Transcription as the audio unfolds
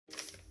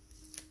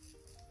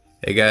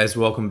Hey guys,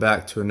 welcome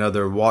back to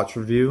another watch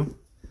review.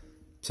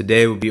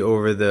 Today we'll be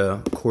over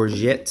the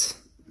Corgeut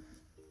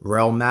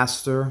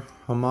Railmaster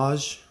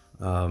Homage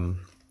from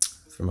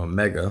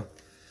Omega.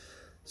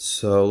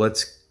 So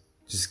let's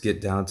just get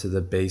down to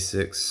the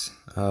basics.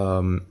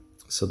 So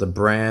the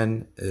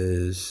brand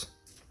is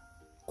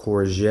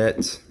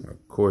Corgeut or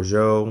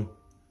Corgeut.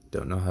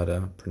 Don't know how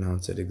to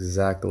pronounce it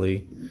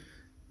exactly.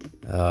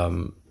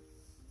 The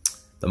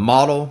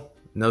model,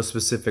 no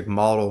specific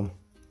model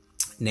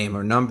name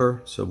or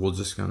number, so we're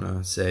just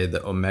gonna say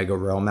the Omega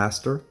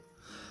Railmaster.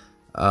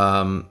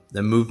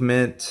 The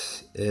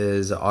movement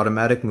is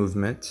automatic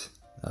movement.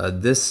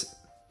 This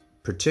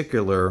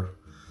particular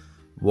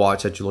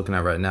watch that you're looking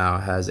at right now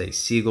has a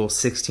Seagull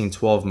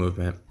 1612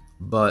 movement,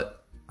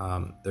 but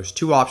there's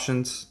two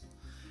options.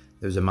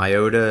 There's a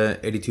Miyota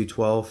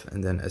 8212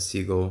 and then a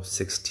Seagull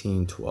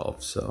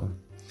 1612. So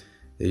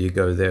there you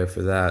go there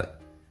for that.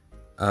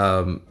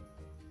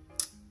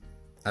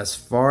 As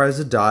far as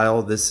the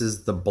dial, this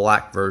is the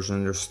black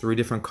version. There's three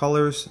different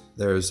colors.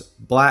 There's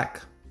black,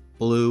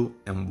 blue,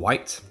 and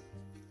white.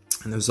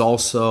 And there's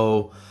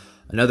also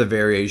another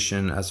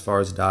variation as far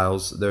as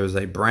dials. There's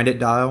a branded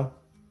dial,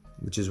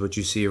 which is what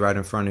you see right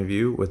in front of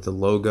you with the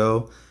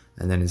logo.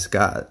 And then it's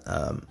got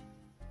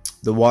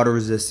the water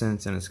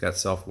resistance and it's got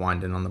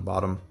self-winding on the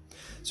bottom.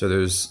 So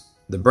there's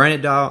the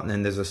branded dial and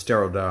then there's a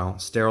sterile dial.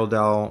 Sterile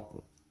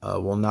dial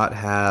will not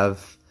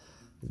have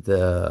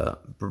the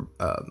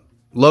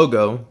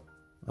logo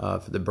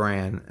for the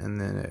brand,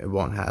 and then it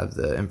won't have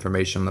the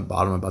information on the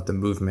bottom about the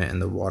movement and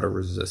the water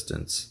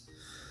resistance.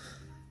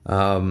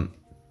 And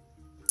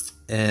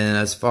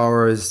as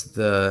far as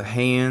the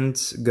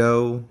hands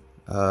go,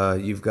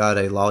 you've got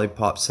a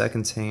lollipop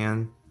seconds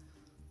hand,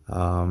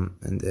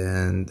 and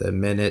then the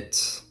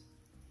minute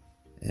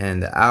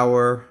and the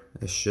hour.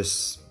 It's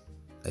just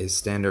a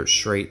standard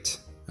straight,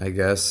 I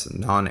guess,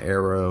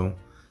 non-arrow,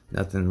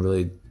 nothing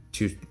really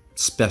too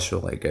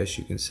special, I guess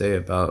you can say,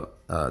 about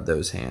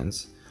those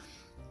hands.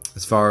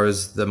 As far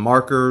as the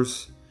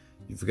markers,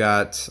 you've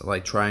got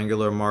like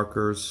triangular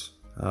markers,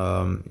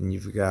 and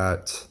you've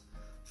got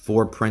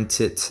 4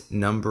 printed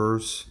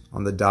numbers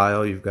on the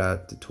dial. You've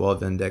got the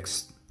 12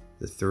 index,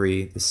 the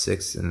 3, the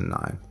 6, and the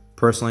 9.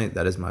 Personally,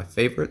 that is my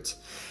favorite.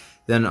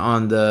 Then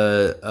on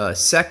the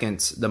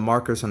seconds, the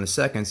markers on the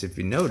seconds, if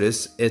you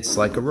notice, it's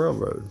like a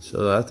railroad.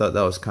 So I thought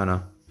that was kind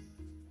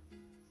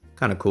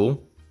of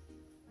cool,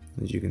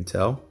 as you can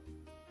tell.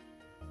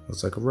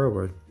 Looks like a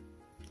railroad.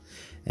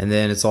 And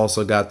then it's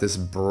also got this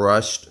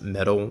brushed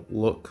metal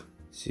look.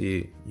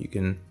 See, you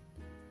can,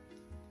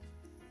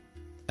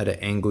 at an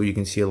angle, you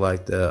can see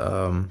like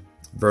the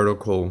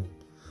vertical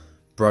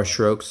brush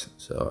strokes.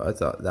 So I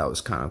thought that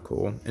was kind of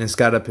cool. And it's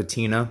got a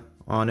patina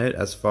on it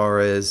as far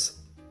as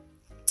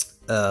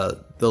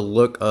the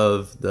look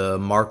of the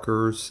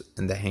markers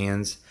and the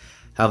hands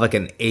have like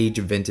an age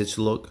vintage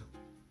look.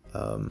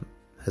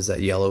 Has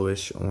that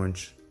yellowish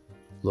orange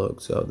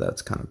look, so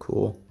that's kind of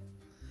cool.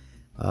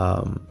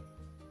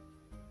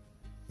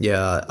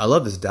 Yeah, I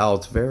love this dial.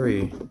 It's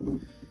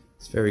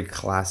very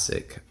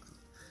classic.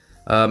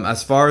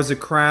 As far as the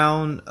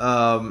crown,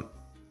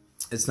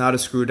 it's not a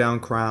screw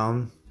down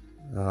crown,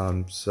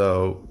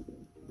 so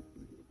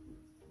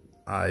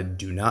I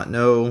do not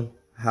know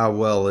how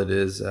well it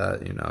is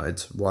at,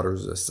 its water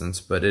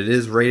resistance, but it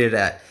is rated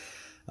at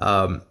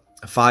 5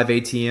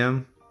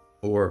 ATM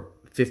or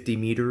 50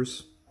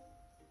 meters.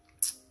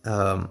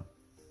 Now,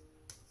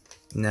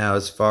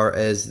 as far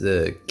as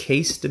the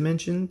case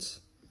dimensions,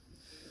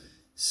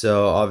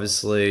 so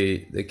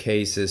obviously the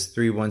case is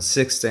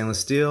 316 stainless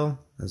steel,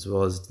 as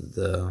well as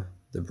the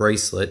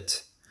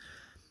bracelet.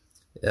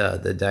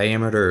 The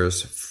diameter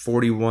is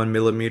 41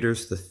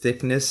 millimeters. The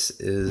thickness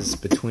is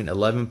between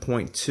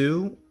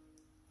 11.2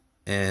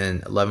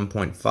 and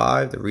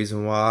 11.5. The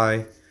reason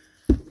why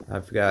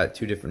I've got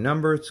two different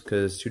numbers,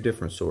 because two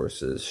different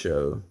sources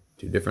show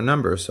two different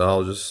numbers. So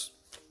I'll just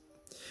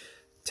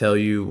tell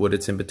you what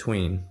it's in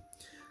between.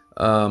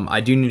 I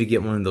do need to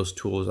get one of those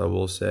tools, I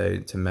will say,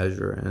 to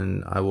measure,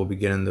 and I will be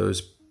getting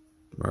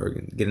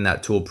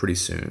that tool pretty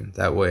soon.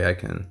 That way I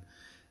can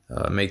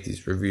make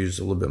these reviews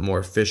a little bit more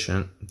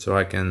efficient, so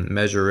I can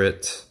measure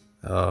it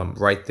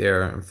right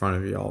there in front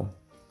of y'all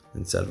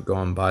instead of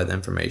going by the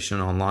information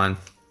online.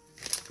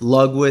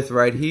 Lug width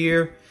right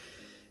here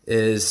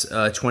is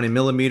 20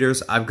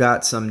 millimeters. I've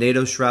got some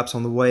NATO straps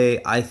on the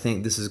way. I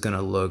think this is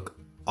gonna look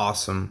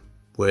awesome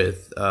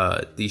with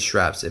these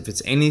straps. If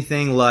it's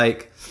anything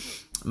like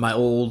my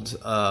old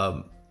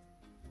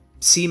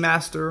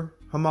Seamaster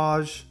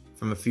Homage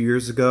from a few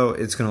years ago,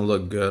 it's gonna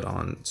look good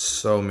on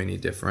so many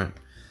different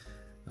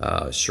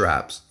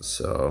straps.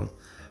 So,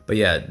 but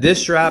yeah,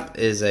 this strap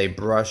is a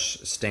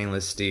brushed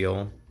stainless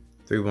steel,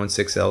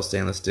 316L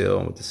stainless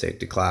steel with the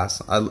safety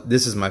clasp.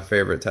 This is my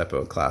favorite type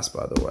of clasp,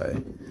 by the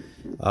way.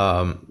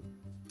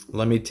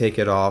 Let me take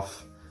it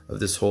off of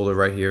this holder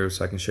right here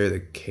so I can show you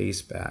the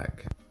case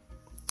back.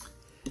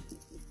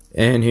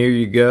 And here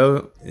you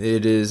go.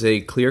 It is a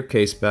clear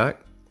case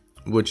back,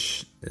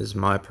 which is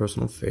my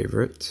personal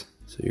favorite.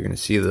 So you're going to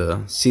see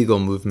the seagull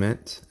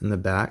movement in the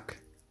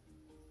back.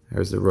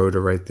 There's the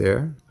rotor right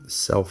there, the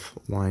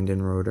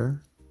self-winding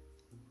rotor.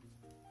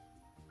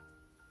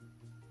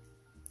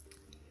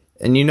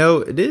 And you know,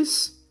 it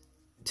is,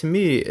 to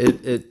me,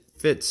 it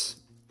fits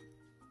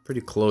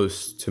pretty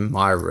close to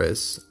my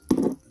wrist.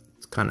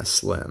 It's kind of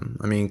slim.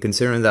 I mean,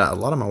 considering that a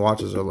lot of my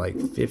watches are like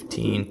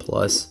 15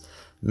 plus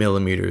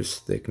millimeters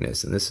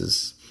thickness, and this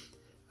is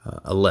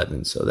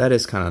 11, so that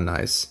is kind of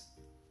nice.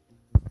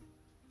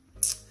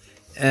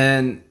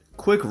 And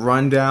quick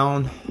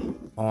rundown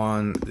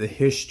on the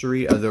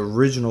history of the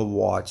original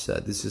watch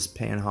that this is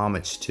paying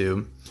homage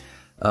to.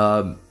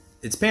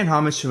 It's paying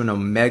homage to an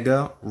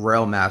Omega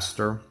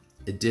Railmaster.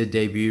 It did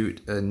debut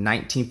in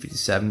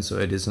 1957, so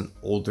it is an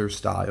older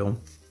style.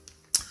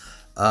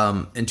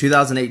 In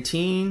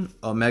 2018,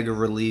 Omega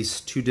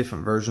released two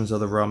different versions of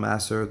the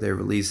Railmaster. They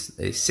released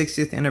a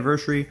 60th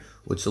anniversary,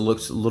 which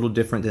looks a little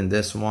different than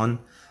this one.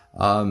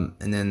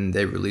 And then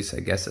they released, I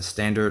guess, a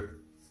standard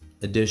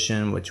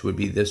edition, which would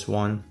be this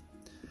one.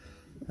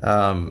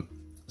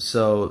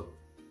 So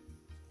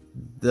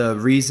the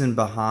reason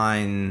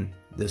behind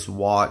this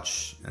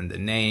watch and the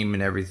name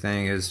and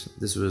everything is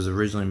this was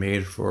originally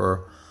made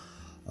for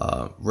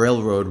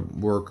railroad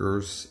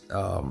workers,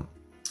 and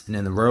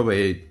in the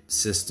railway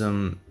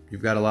system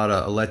you've got a lot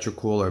of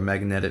electrical or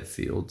magnetic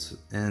fields,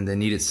 and they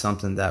needed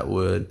something that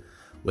would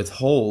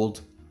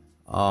withhold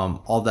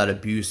all that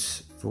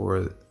abuse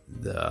for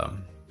the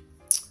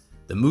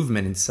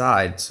movement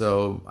inside.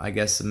 So I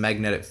guess the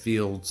magnetic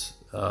fields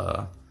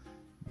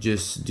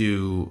just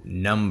do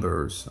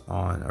numbers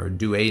on, or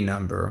do a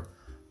number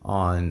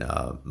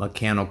on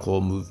mechanical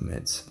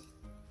movements.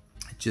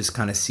 Just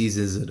kind of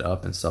seizes it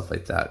up and stuff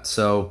like that.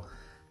 So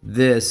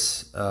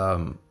this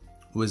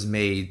was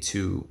made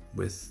to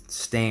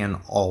withstand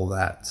all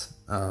that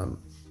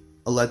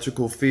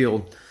electrical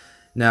field.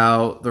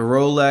 Now the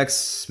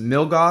Rolex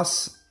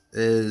Milgauss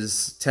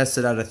is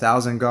tested at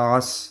 1,000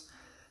 Gauss.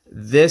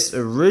 This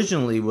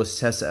originally was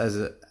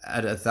tested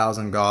at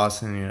 1,000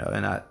 Gauss,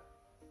 and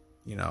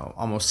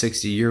almost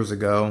 60 years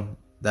ago.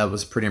 That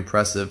was pretty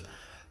impressive.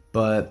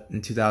 But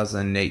in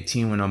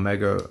 2018, when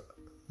Omega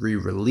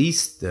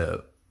re-released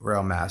the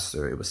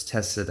Railmaster, it was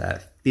tested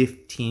at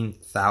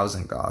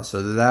 15,000 Gauss.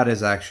 So that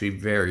is actually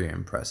very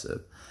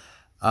impressive.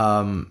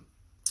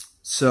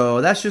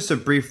 So that's just a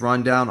brief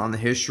rundown on the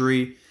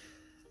history.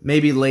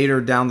 Maybe later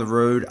down the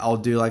road, I'll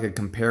do like a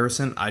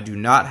comparison. I do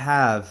not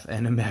have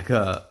an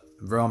Omega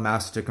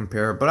Railmaster to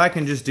compare, but I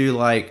can just do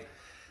like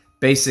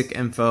basic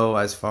info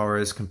as far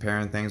as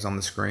comparing things on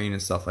the screen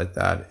and stuff like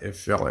that,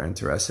 if y'all are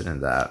interested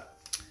in that.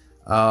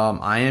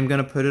 I am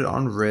going to put it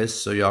on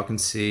wrist so y'all can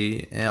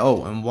see.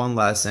 And one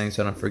last thing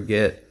so I don't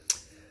forget.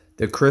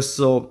 The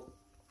crystal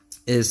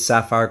is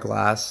sapphire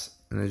glass,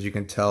 and as you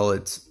can tell,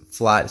 it's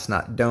flat, it's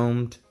not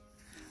domed.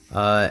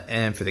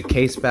 And for the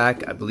case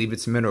back, I believe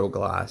it's mineral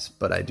glass,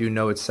 but I do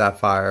know it's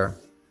sapphire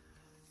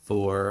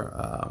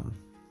for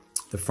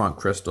the front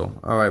crystal.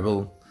 All right,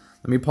 well,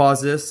 let me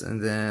pause this,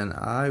 and then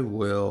I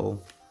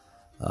will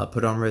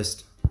put on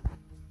wrist.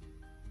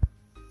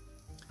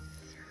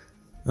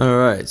 All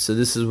right, so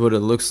this is what it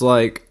looks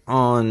like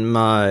on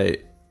my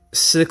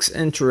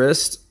 6-inch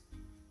wrist.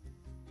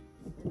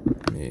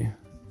 Let me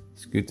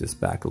scoot this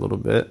back a little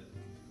bit.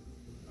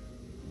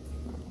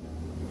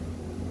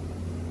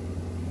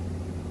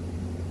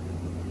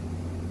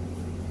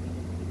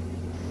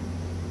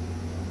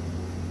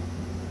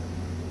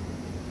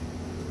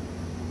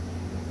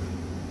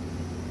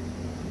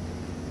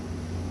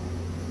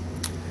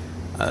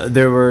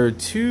 There were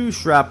two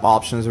strap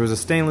options. There was a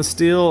stainless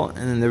steel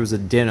and then there was a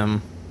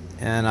denim.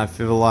 And I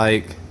feel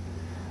like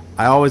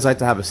I always like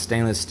to have a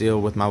stainless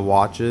steel with my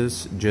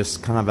watches,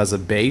 just kind of as a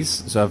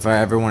base. So if I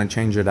ever want to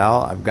change it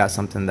out, I've got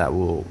something that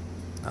will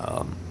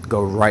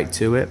go right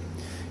to it.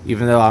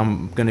 Even though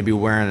I'm going to be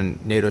wearing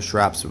NATO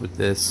straps with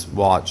this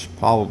watch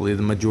probably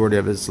the majority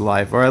of its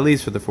life, or at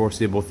least for the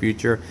foreseeable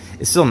future,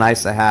 it's still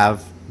nice to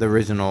have the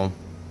original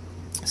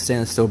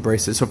stainless steel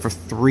bracelet. So for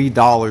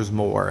 $3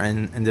 more,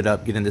 and ended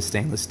up getting the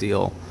stainless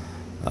steel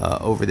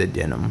over the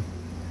denim.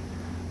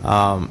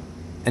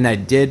 And I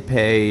did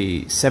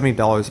pay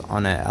 $70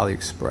 on an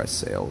Aliexpress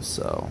sale,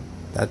 so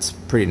that's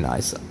pretty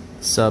nice.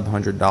 Sub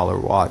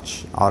 $100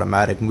 watch,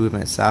 automatic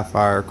movement,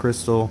 sapphire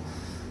crystal,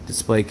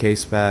 display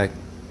case back,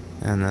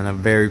 and then a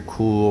very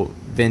cool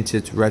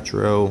vintage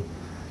retro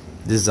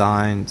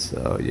design.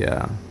 So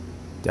yeah,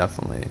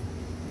 definitely.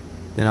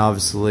 Then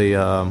obviously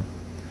I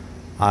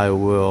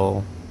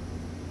will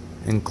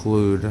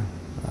include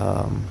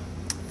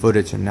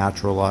footage in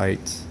natural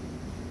light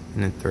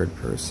and in third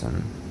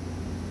person.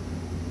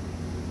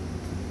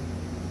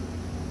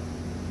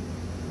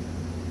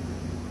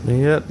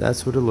 Yep,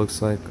 that's what it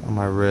looks like on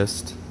my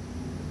wrist.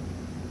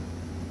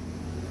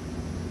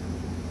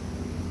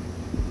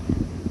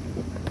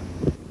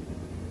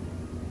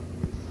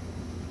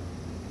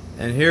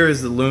 And here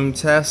is the lume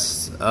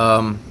test.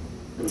 The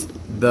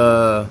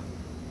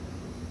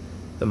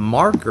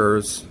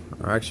markers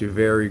are actually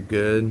very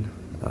good.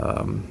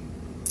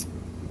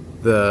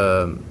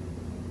 The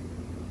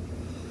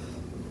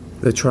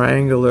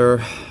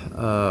triangular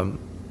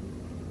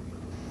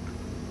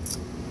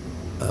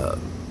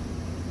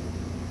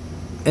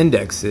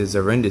indexes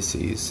or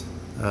indices.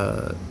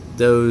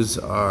 Those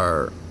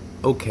are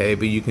okay,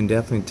 but you can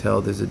definitely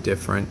tell there's a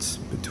difference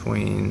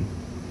between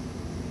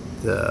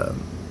the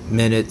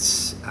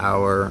minutes,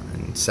 hour,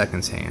 and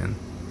seconds hand.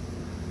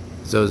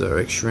 Those are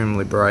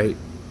extremely bright.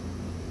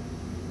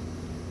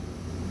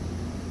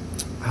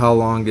 How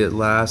long it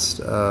lasts,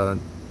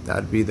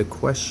 that'd be the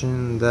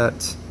question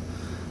that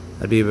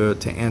I'd be able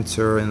to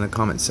answer in the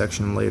comment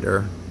section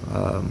later,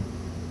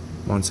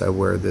 once I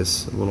wear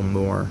this a little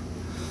more.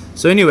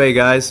 So anyway,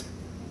 guys,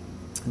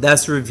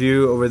 that's the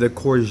review over the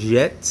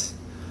Corgeut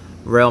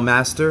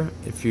Railmaster.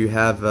 If you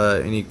have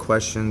any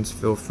questions,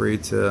 feel free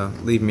to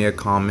leave me a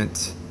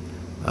comment.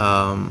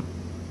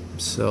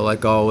 So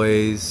like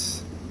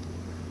always,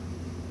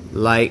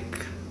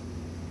 like,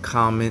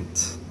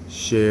 comment,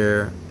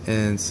 share,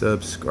 and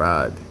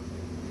subscribe.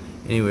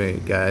 Anyway,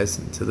 guys,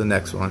 until the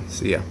next one,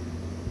 see ya.